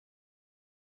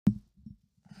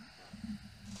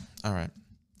All right.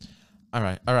 All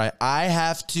right. All right. I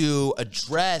have to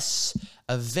address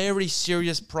a very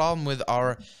serious problem with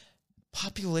our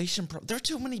population. There are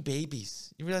too many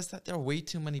babies. You realize that? There are way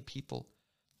too many people.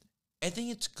 I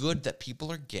think it's good that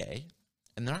people are gay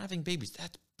and they're not having babies.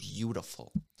 That's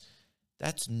beautiful.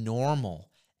 That's normal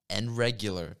and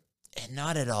regular and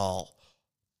not at all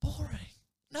boring.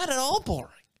 Not at all boring.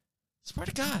 Swear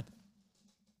to God.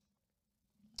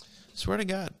 Swear to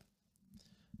God.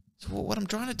 So what I'm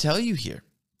trying to tell you here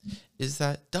is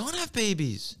that don't have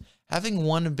babies. Having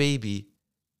one baby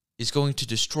is going to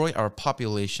destroy our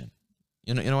population.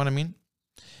 You know what I mean?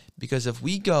 Because if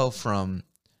we go from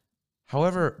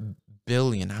however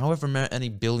many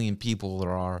billion people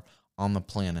there are on the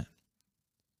planet,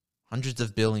 hundreds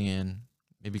of billion,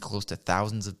 maybe close to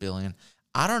thousands of billion.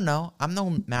 I don't know. I'm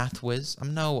no math whiz.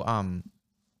 I'm no I'm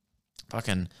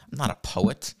not a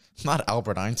poet. I'm not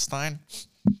Albert Einstein.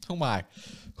 Who am I?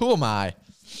 Who am I?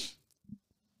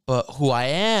 But who I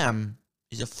am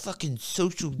is a fucking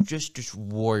social justice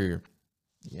warrior.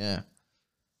 Yeah.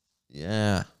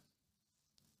 Yeah.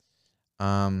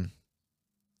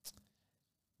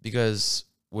 Because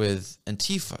with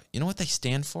Antifa, you know what they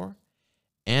stand for?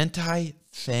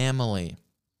 Anti-family,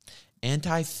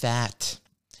 anti-fat,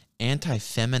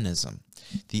 anti-feminism.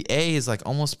 The A is like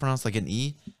almost pronounced like an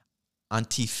E.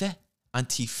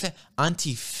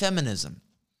 Anti-feminism.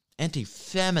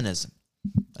 Anti-feminism.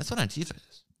 That's what Antifa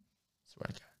is. Swear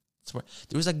to God. Swear.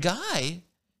 There was a guy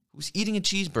who was eating a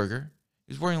cheeseburger.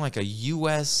 He was wearing like a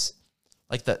U.S.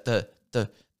 like the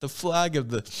flag of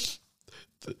the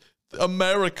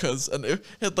Americas, and it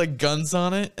had like guns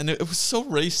on it, and it was so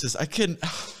racist. I couldn't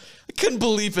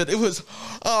believe it. It was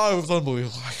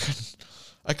unbelievable.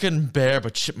 I couldn't bear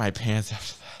but shit my pants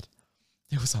after that.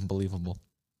 It was unbelievable.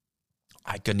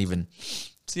 I couldn't even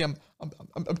see. I'm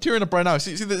tearing up right now.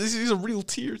 See, these are real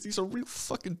tears. These are real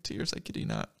fucking tears. I kid you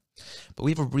not. But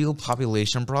we have a real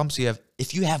population problem. So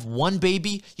if you have one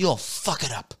baby, you'll fuck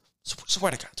it up.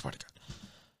 Swear to God. Swear to God.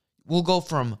 We'll go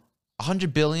from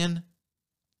 100 billion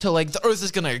to like the earth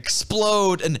is going to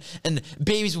explode and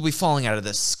babies will be falling out of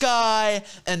the sky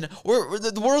and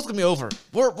the world's going to be over.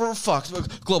 We're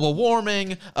fucked. Global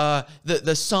warming,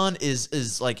 the sun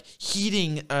is like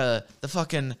heating the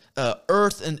fucking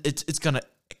earth and it's going to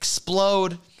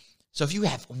explode. So if you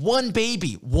have one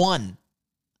baby, one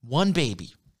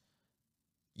baby,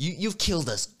 you've killed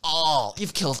us all.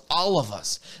 You've killed all of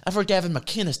us. I've heard Gavin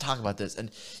McInnes talk about this, and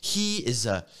he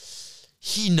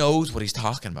knows what he's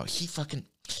talking about.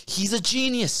 He's a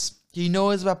genius. He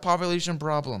knows about population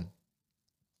problem.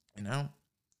 You know?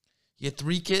 He had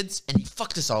 3 kids, and he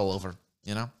fucked us all over.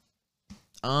 You know?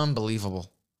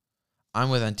 Unbelievable. I'm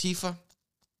with Antifa.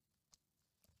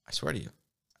 I swear to you.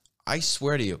 I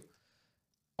swear to you.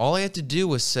 All I had to do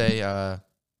was say,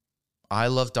 I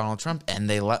love Donald Trump, and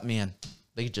they let me in.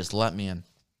 They just let me in.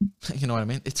 You know what I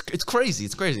mean? It's crazy.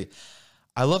 It's crazy.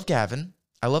 I love Gavin.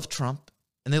 I love Trump.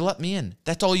 And they let me in.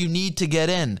 That's all you need to get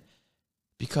in.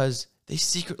 Because they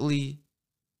secretly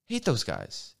hate those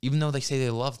guys. Even though they say they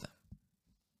love them.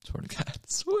 Swear to God.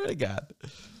 Swear to God.